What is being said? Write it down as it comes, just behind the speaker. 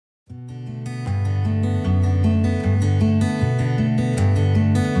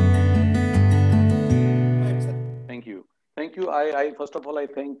I first of all, I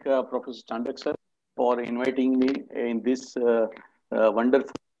thank Professor Chandak sir for inviting me in this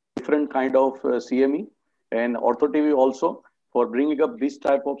wonderful, different kind of CME, and OrthoTV also for bringing up this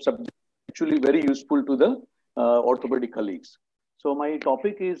type of subject, actually very useful to the orthopedic colleagues. So my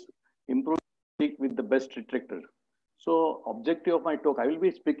topic is improving with the best retractor. So objective of my talk, I will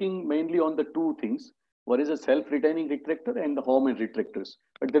be speaking mainly on the two things. One is a self-retaining retractor and the home retractors.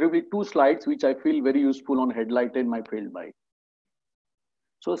 But there will be two slides which I feel very useful on headlight in my field by.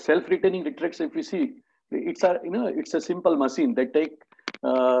 So self-retaining retractors, if you see, it's a simple machine that take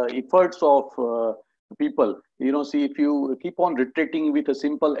efforts of people. See, if you keep on retracting with a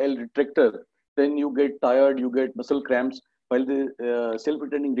simple L retractor, then you get tired, you get muscle cramps. While the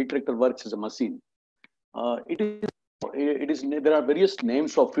self-retaining retractor works as a machine, there are various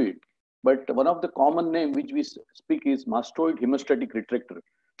names of it, but one of the common name which we speak is mastoid hemostatic retractor.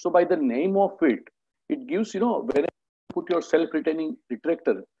 So by the name of it, it gives, when you put your self-retaining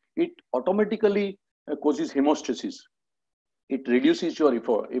retractor, it automatically causes hemostasis. It reduces your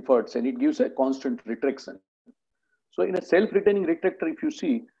efforts and it gives a constant retraction. So in a self-retaining retractor, if you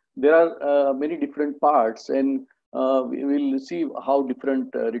see, there are many different parts, and we will see how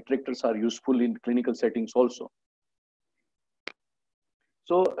different retractors are useful in clinical settings also.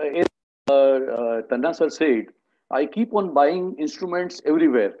 So as Tanna sir said, I keep on buying instruments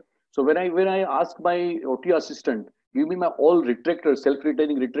everywhere. So when I ask my OT assistant, give me my all retractors,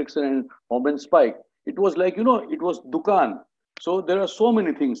 self-retaining retractor and home and spike, it was like, it was dukan. So there are so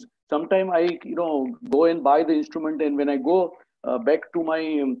many things. Sometimes I, go and buy the instrument, and when I go back to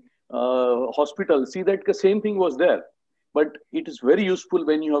my hospital, see that the same thing was there. But it is very useful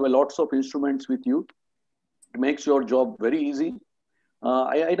when you have a lots of instruments with you. It makes your job very easy.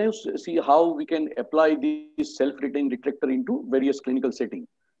 I now see how we can apply this self-retaining retractor into various clinical settings.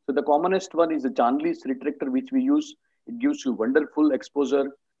 So the commonest one is the Janley's retractor, which we use. It gives you wonderful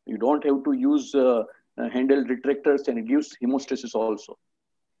exposure. You don't have to use handheld retractors, and it gives hemostasis also.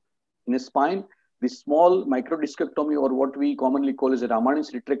 In a spine, this small microdiscectomy, or what we commonly call as a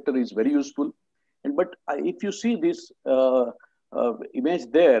Ramani's retractor, is very useful. But if you see this image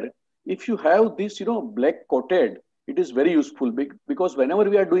there, if you have this, black coated, it is very useful because whenever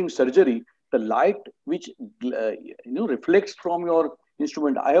we are doing surgery, the light which reflects from your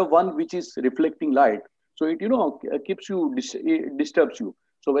instrument, I have one which is reflecting light, so it keeps you it disturbs you.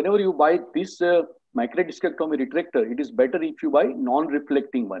 So whenever you buy this microdiscectomy retractor, it is better if you buy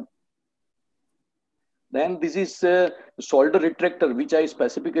non-reflecting one. Then this is a shoulder retractor, which I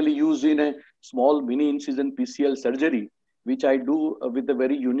specifically use in a small mini incision PCL surgery, which I do with a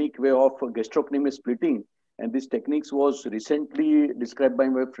very unique way of gastrocnemius splitting. And this techniques was recently described by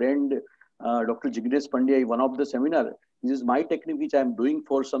my friend, Dr. Jignesh Pandya, in one of the seminar. This is my technique, which I'm doing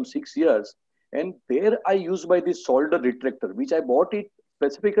for some 6 years. And there I use by this shoulder retractor, which I bought it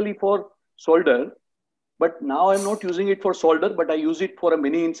specifically for shoulder. But now I'm not using it for shoulder, but I use it for a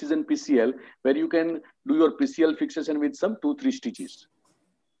mini incision PCL, where you can do your PCL fixation with some 2-3 stitches.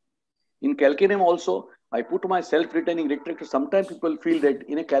 In calcaneum also, I put my self-retaining retractor. Sometimes people feel that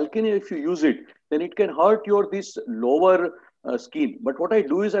in a calcaneum, if you use it, then it can hurt your this lower skin. But what I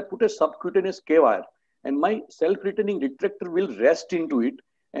do is I put a subcutaneous K-wire, and my self-retaining retractor will rest into it,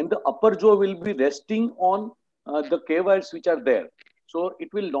 and the upper jaw will be resting on the K-wires which are there. So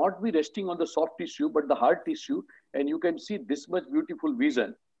it will not be resting on the soft tissue, but the hard tissue, and you can see this much beautiful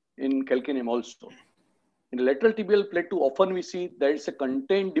vision in calcaneum also. In lateral tibial plateau, often we see there is a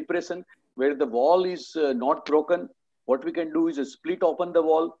contained depression where the wall is not broken. What we can do is split open the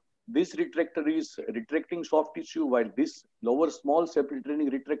wall. This retractor is retracting soft tissue, while this lower small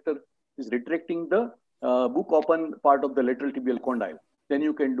self-retaining retractor is retracting the book open part of the lateral tibial condyle. Then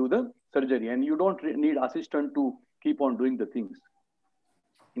you can do the surgery, and you don't need assistant to keep on doing the things.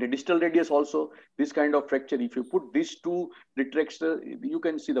 In the distal radius also, this kind of fracture, if you put these two retractors, you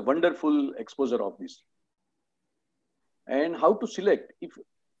can see the wonderful exposure of this. And how to select?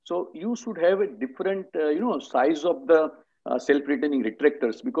 So you should have a different, size of the self-retaining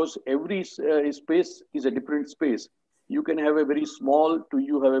retractors, because every space is a different space. You can have a very small to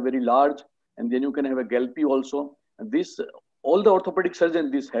you have a very large, and then you can have a Gelpi also. And this, all the orthopedic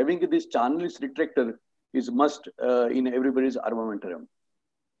surgeons, having this Chanley's retractor is must in everybody's armamentarium.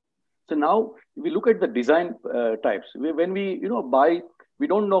 So now we look at the design types. When we buy, we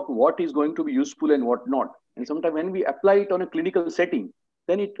don't know what is going to be useful and what not. And sometimes when we apply it on a clinical setting,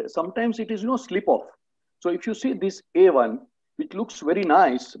 then sometimes it is slip off. So if you see this A1, it looks very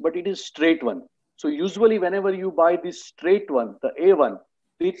nice, but it is straight one. So usually whenever you buy this straight one, the A1,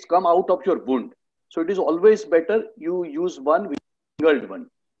 it's come out of your wound. So it is always better you use one with angled one.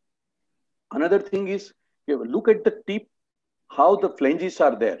 Another thing is, look at the tip, how the flanges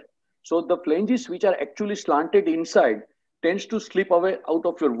are there. So the flanges which are actually slanted inside tends to slip away out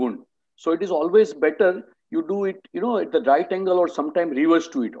of your wound. So it is always better you do it, at the right angle or sometime reverse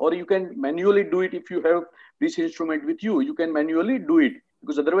to it, or you can manually do it. If you have this instrument with you, you can manually do it,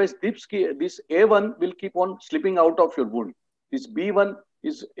 because otherwise this A1 will keep on slipping out of your wound. This B1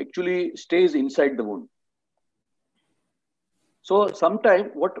 is actually stays inside the wound. So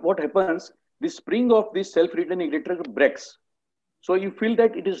sometime what happens, the spring of this self-retaining retractor breaks. So you feel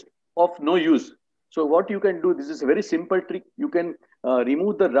that it is of no use. So what you can do, this is a very simple trick. You can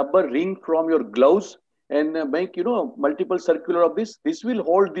remove the rubber ring from your gloves and make, multiple circular of this. This will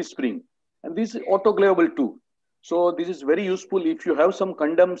hold the spring, and this is autoclavable too. So this is very useful. If you have some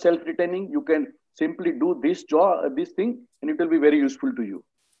condom self-retaining, you can simply do this thing, and it will be very useful to you.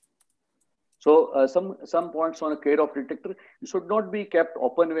 So some points on a care of retractor. It should not be kept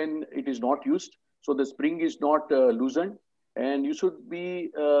open when it is not used. So the spring is not loosened, and you should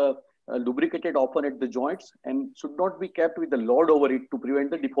be lubricated often at the joints, and should not be kept with the load over it to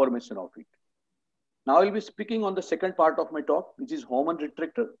prevent the deformation of it. Now I'll be speaking on the second part of my talk, which is Homan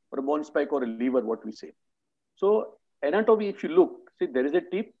retractor, or a bone spike, or a lever, what we say. So anatomy, if you look, see, there is a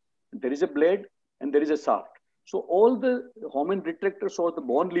tip, there is a blade, and there is a shaft. So all the Homan retractors or the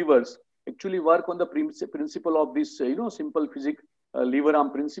bone levers actually work on the principle of this, simple physics lever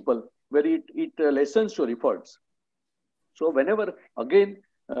arm principle, where it lessens your efforts. So whenever, again,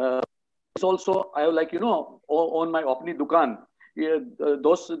 it's also, I have, like, on my Apni Dukan,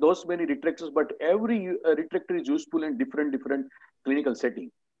 those many retractors, but every retractor is useful in different clinical setting.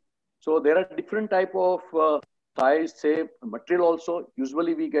 So there are different type of size, shape, material also.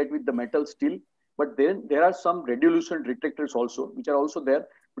 Usually we get with the metal, steel, but then there are some reduced retractors also, which are also there.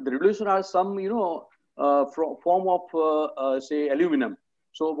 But the reduced are some, form of, say, aluminum.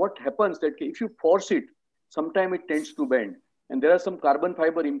 So what happens that if you force it, sometimes it tends to bend. And there are some carbon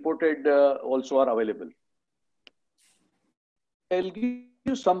fiber imported also are available. I'll give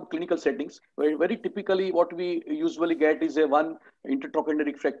you some clinical settings. Very typically, what we usually get is a one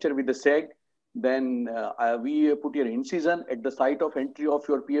intertrochanteric fracture with a sag. Then we put your incision at the site of entry of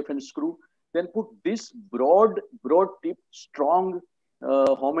your PFN screw. Then put this broad tip, strong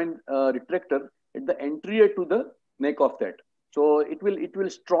Homan retractor at the anterior to the neck of that. So it will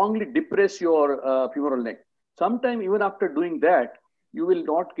strongly depress your femoral neck. Sometime even after doing that, you will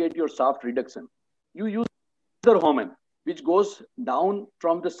not get your shaft reduction. You use other Homan, which goes down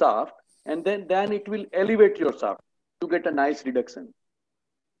from the shaft, and then it will elevate your shaft to get a nice reduction.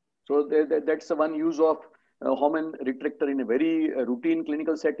 So that's the one use of Homan retractor in a very routine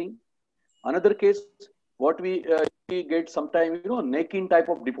clinical setting. Another case, what we get sometime, neck-in type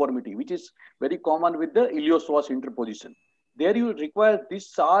of deformity, which is very common with the iliopsoas interposition. There you require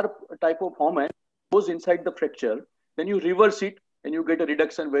this sharp type of Homan goes inside the fracture, then you reverse it and you get a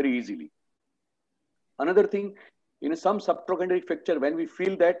reduction very easily. Another thing, in some subtrochanteric fracture, when we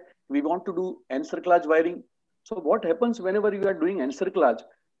feel that we want to do encerclage wiring. So what happens whenever you are doing encerclage,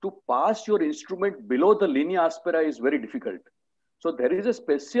 to pass your instrument below the linea aspera is very difficult. So there is a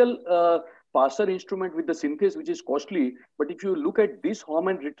special passer instrument with the synthesis, which is costly. But if you look at this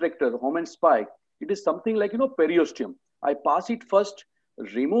Homan retractor, Homan spike, it is something like, periosteum. I pass it first,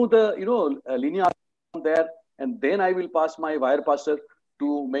 remove the, linea there, and then I will pass my wire passer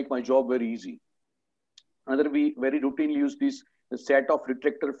to make my job very easy. Another, we very routinely use this set of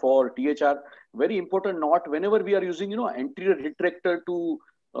retractor for THR. Very important note, whenever we are using, anterior retractor to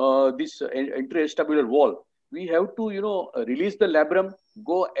this anterior acetabular wall, we have to, release the labrum,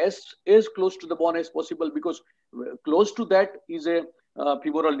 go as close to the bone as possible, because close to that is a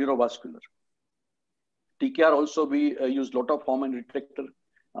femoral neurovascular. TKR also, we use lot of Homan retractor.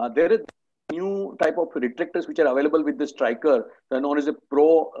 There is new type of retractors which are available with the striker, known as a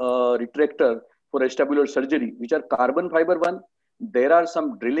pro retractor for acetabular surgery, which are carbon fiber one. There are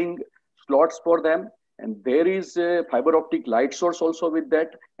some drilling slots for them, and there is a fiber optic light source also with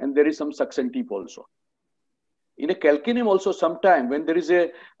that, and there is some suction tip also. In a calcaneum also, sometime when there is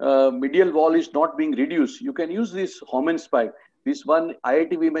a medial wall is not being reduced, you can use this Homan spike. This one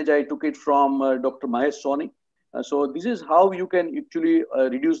IITV image, I took it from Dr. Mahesh Soni. So this is how you can actually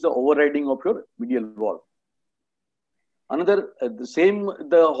reduce the overriding of your medial wall. Another,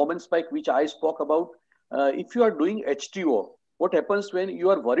 the Homan spike which I spoke about, if you are doing HTO, what happens when you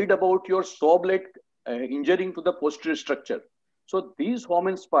are worried about your saw blade injuring to the posterior structure? So these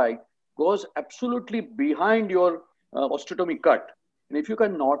Homan spike goes absolutely behind your osteotomy cut. And if you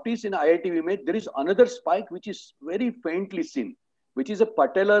can notice in IITV image, there is another spike which is very faintly seen, which is a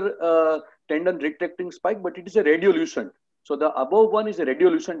patellar tendon retracting spike, but it is a radiolucent. So the above one is a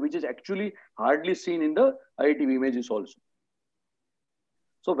radiolucent, which is actually hardly seen in the IITV images also.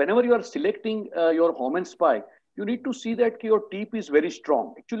 So whenever you are selecting your Homan spike, you need to see that your tip is very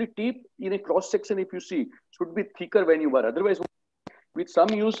strong. Actually, tip in a cross section, if you see, should be thicker when you wear. Otherwise, with some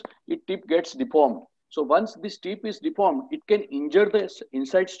use, it tip gets deformed. So once this tip is deformed, it can injure the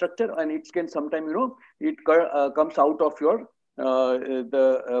inside structure, and it can sometimes, it comes out of your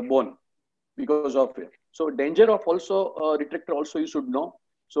bone because of it. So danger of also retractor also you should know.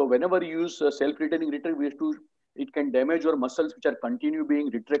 So whenever you use self-retaining retractor, we have to, it can damage your muscles which are continue being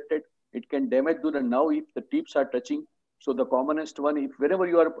retracted. It can damage to the nerve if the tips are touching. So the commonest one, if whenever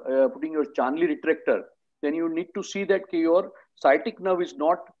you are putting your Chanley retractor, then you need to see that your sciatic nerve is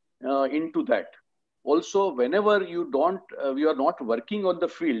not into that. Also, whenever you are not working on the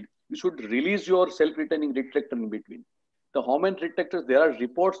field, you should release your self-retaining retractor in between. The Homan retractors, there are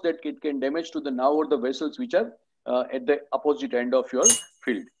reports that it can damage to the nerve or the vessels which are at the opposite end of your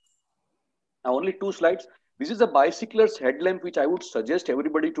field. Now, only 2 slides. This is a bicycler's headlamp which I would suggest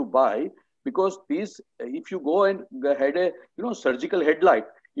everybody to buy, because these, if you go and had a surgical headlight,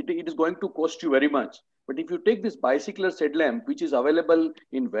 it is going to cost you very much. But if you take this bicycler's headlamp, which is available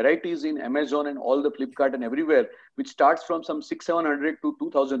in varieties in Amazon and all the Flipkart and everywhere, which starts from some 600-700 to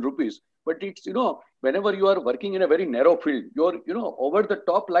 2,000 rupees. But it's, whenever you are working in a very narrow field, your, over the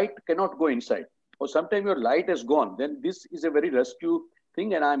top light cannot go inside. Or sometimes your light is gone. Then this is a very rescue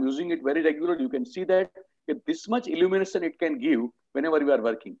thing, and I'm using it very regularly. You can see that this much illumination it can give whenever you are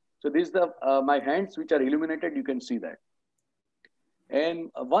working. So this is the my hands which are illuminated. You can see that. And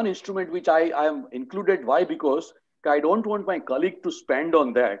one instrument which I am included, why? Because I don't want my colleague to spend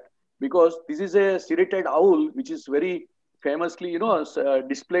on that, because this is a serrated owl which is very famously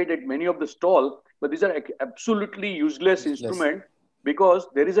displayed at many of the stall, but these are absolutely useless instrument, because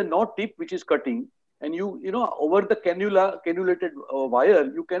there is a no tip which is cutting, and over the cannulated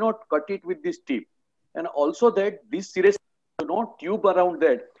wire you cannot cut it with this tip. And also that this serrated tube around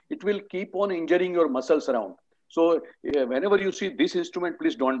that, it will keep on injuring your muscles around. So whenever you see this instrument,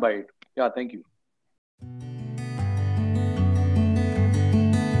 please don't buy it. Yeah, thank you.